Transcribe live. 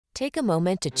Take a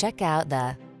moment to check out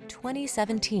the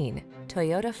 2017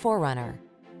 Toyota 4Runner.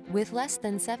 With less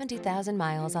than 70,000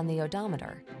 miles on the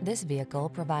odometer, this vehicle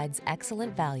provides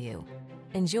excellent value.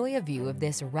 Enjoy a view of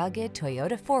this rugged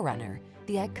Toyota 4Runner,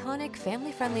 the iconic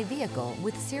family-friendly vehicle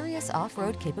with serious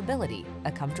off-road capability,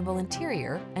 a comfortable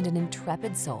interior, and an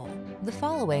intrepid soul. The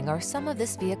following are some of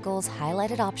this vehicle's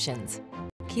highlighted options: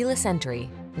 keyless entry,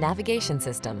 navigation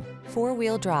system,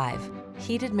 four-wheel drive,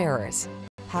 heated mirrors,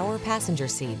 power passenger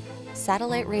seat,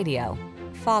 satellite radio,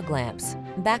 fog lamps,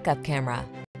 backup camera,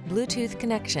 Bluetooth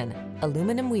connection,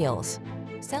 aluminum wheels.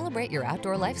 Celebrate your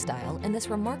outdoor lifestyle in this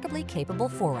remarkably capable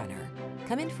 4Runner.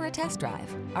 Come in for a test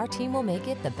drive. Our team will make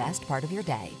it the best part of your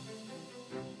day.